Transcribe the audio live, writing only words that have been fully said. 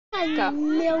And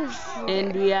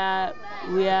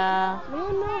they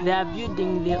are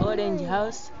building the orange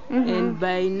house, and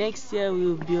by next year we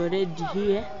will be already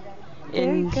here.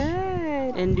 Very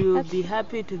good. And we will be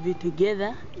happy to be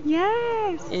together.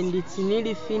 Yes. And it's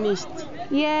nearly finished.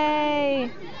 Yay.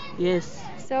 Yes.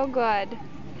 So good.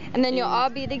 And then you'll all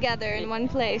be together in one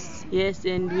place. Yes,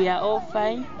 and we are all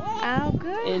fine. Oh,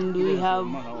 good. And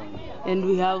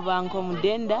we have Uncle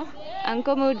Mudenda.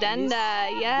 Uncle Mudenda,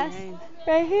 yes.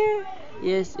 Right here.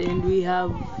 Yes, and we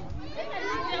have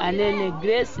Anene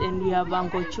Grace, and we have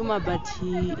Uncle Choma, but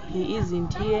he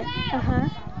isn't here.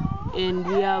 And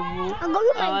we have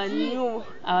our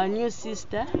new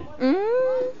sister.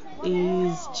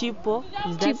 Is Chipo.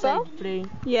 Is that side playing?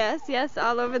 Yes,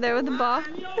 all over there with the ball.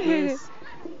 Yes.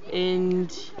 And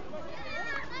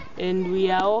we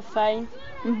are all fine.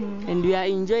 And we are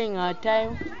enjoying our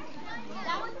time.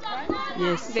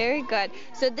 Yes. Very good.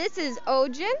 So this is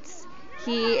Ojens.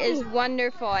 He is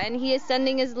wonderful, and he is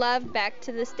sending his love back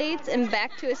to the States and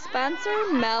back to his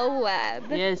sponsor, Mel Webb.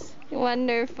 Yes.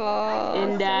 Wonderful.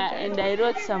 And I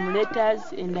wrote some letters,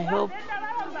 and I hope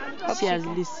she has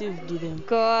received them.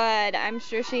 Good. I'm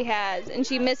sure she has, and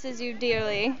she misses you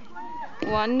dearly.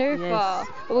 Wonderful. Yes.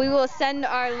 We will send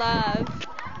our love.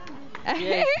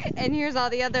 Yes. And here's all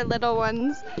the other little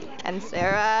ones. And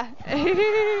Sarah.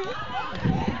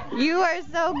 You are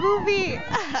so goofy.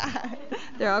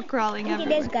 They're all crawling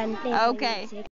everywhere. Okay.